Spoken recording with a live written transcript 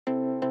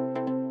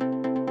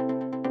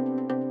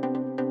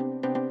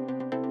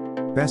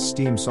Best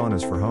Steam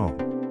Saunas for Home.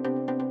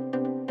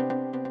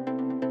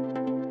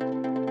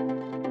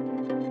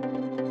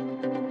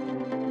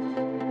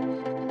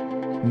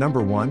 Number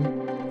 1.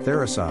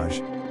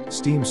 Therasage,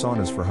 Steam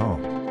Saunas for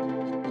Home.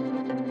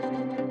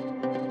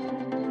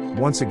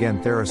 Once again,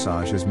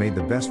 Therasage has made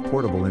the best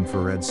portable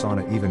infrared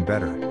sauna even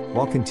better,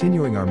 while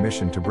continuing our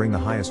mission to bring the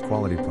highest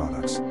quality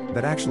products,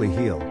 that actually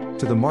heal,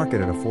 to the market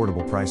at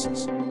affordable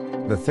prices.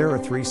 The Thera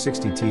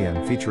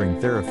 360TM featuring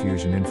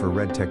TheraFusion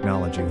infrared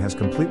technology has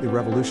completely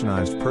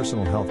revolutionized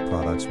personal health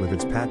products with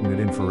its patented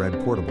infrared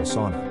portable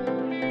sauna.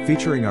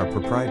 Featuring our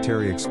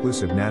proprietary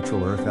exclusive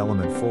natural earth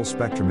element full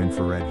spectrum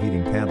infrared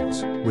heating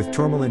panels, with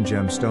tourmaline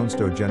gemstones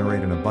to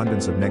generate an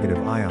abundance of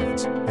negative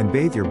ions, and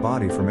bathe your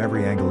body from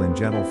every angle in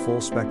gentle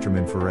full spectrum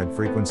infrared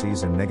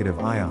frequencies and negative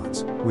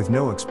ions, with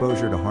no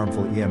exposure to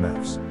harmful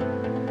EMFs.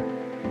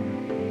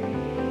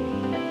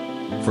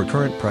 For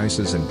current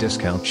prices and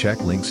discount, check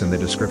links in the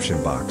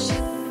description box.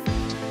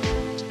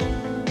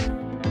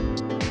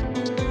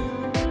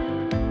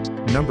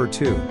 Number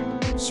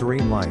 2.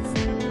 Serene Life,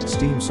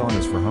 Steam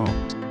Saunas for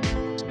Home.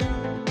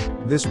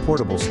 This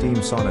portable steam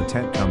sauna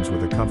tent comes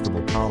with a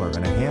comfortable collar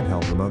and a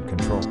handheld remote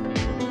control.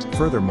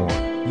 Furthermore,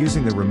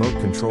 using the remote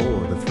control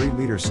or the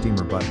 3-liter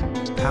steamer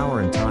button,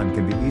 power and time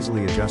can be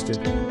easily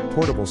adjusted.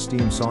 Portable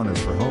steam saunas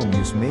for home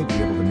use may be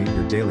able to meet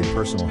your daily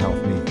personal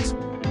health needs.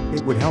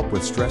 It would help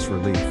with stress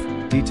relief,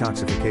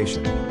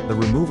 detoxification, the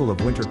removal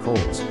of winter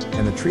colds,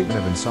 and the treatment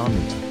of insomnia.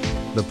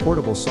 The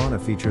portable sauna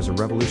features a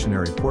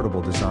revolutionary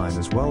portable design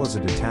as well as a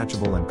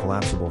detachable and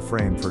collapsible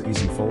frame for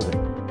easy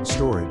folding,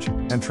 storage,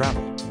 and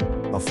travel.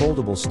 A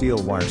foldable steel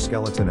wire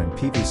skeleton and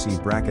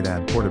PVC bracket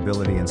add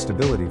portability and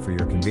stability for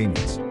your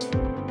convenience.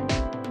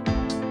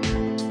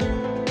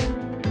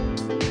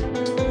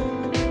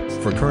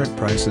 For current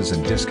prices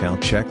and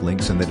discount, check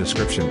links in the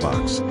description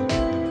box.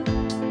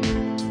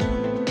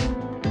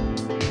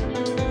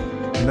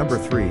 Number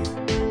 3.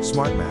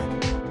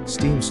 SmartMag,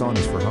 Steam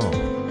Saunas for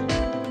Home.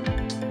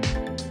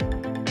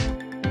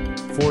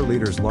 4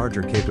 liters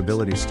larger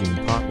capability steam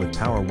pot with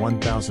power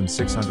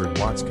 1600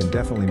 watts can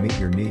definitely meet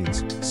your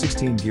needs.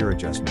 16 gear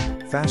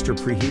adjustment, faster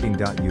preheating.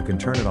 You can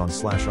turn it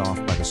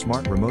on/off by the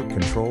smart remote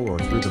control or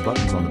through the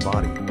buttons on the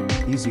body.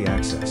 Easy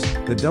access.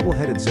 The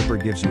double-headed zipper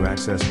gives you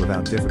access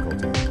without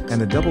difficulty,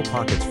 and the double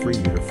pockets free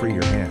you to free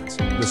your hands.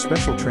 The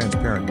special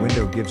transparent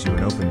window gives you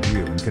an open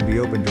view and can be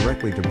opened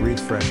directly to breathe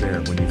fresh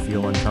air when you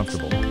feel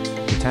uncomfortable.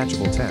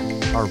 Detachable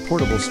tent. Our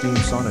portable steam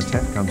sauna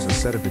tent comes with a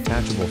set of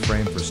detachable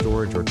frame for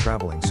storage or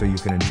traveling, so you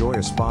can enjoy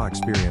a spa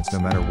experience no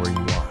matter where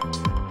you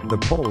are. The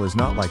pole is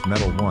not like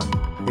metal one,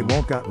 it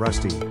won't get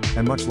rusty,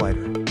 and much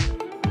lighter.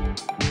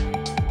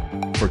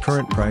 For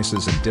current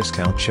prices and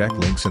discount, check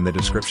links in the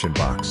description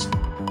box.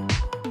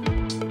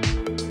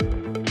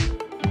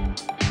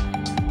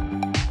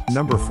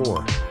 Number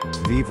 4.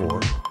 Vivor,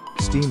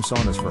 Steam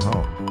Saunas for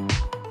Home.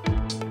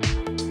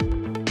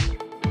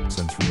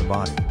 Sense from the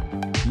body.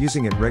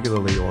 Using it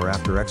regularly or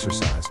after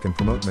exercise can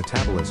promote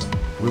metabolism,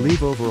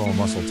 relieve overall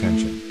muscle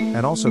tension,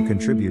 and also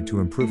contribute to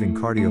improving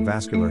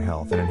cardiovascular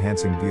health and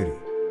enhancing beauty.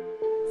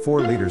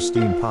 4-liter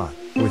steam pot,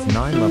 with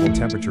 9-level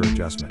temperature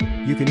adjustment.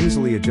 You can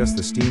easily adjust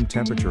the steam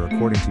temperature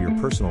according to your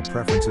personal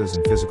preferences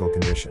and physical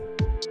condition.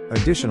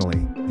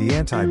 Additionally, the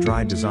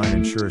anti-dry design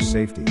ensures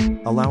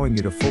safety, allowing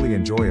you to fully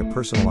enjoy a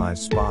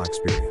personalized spa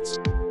experience.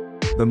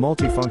 The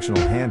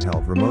multifunctional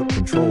handheld remote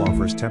control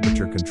offers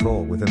temperature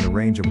control within the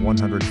range of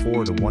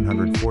 104 to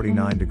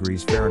 149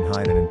 degrees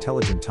Fahrenheit and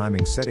intelligent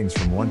timing settings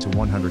from 1 to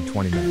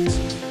 120 minutes.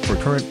 For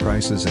current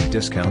prices and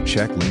discount,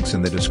 check links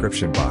in the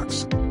description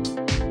box.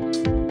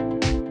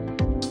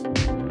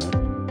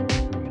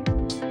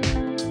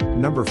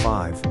 Number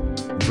 5.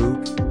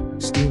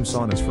 Vook, Steam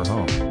Saunas for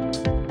Home.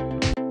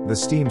 The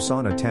steam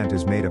sauna tent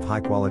is made of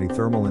high-quality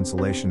thermal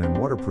insulation and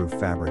waterproof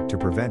fabric to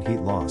prevent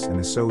heat loss and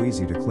is so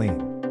easy to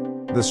clean.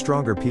 The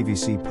stronger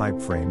PVC pipe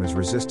frame is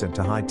resistant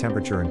to high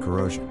temperature and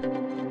corrosion.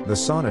 The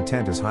sauna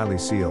tent is highly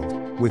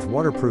sealed, with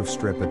waterproof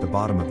strip at the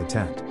bottom of the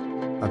tent.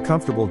 A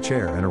comfortable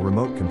chair and a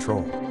remote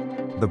control.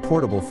 The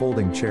portable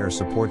folding chair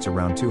supports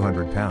around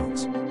 200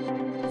 pounds.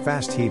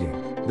 Fast heating.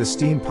 The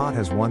steam pot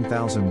has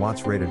 1000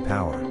 watts rated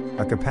power,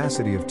 a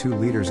capacity of 2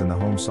 liters in the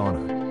home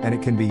sauna, and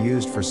it can be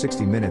used for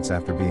 60 minutes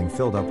after being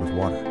filled up with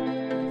water.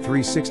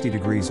 360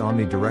 degrees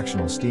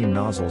omnidirectional steam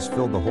nozzles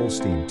filled the whole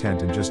steam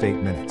tent in just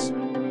 8 minutes.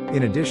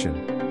 In addition,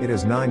 it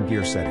has 9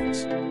 gear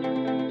settings.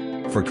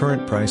 For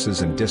current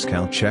prices and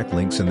discount, check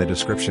links in the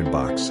description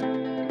box.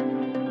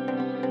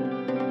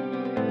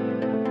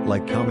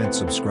 Like, comment,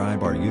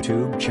 subscribe our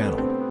YouTube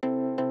channel.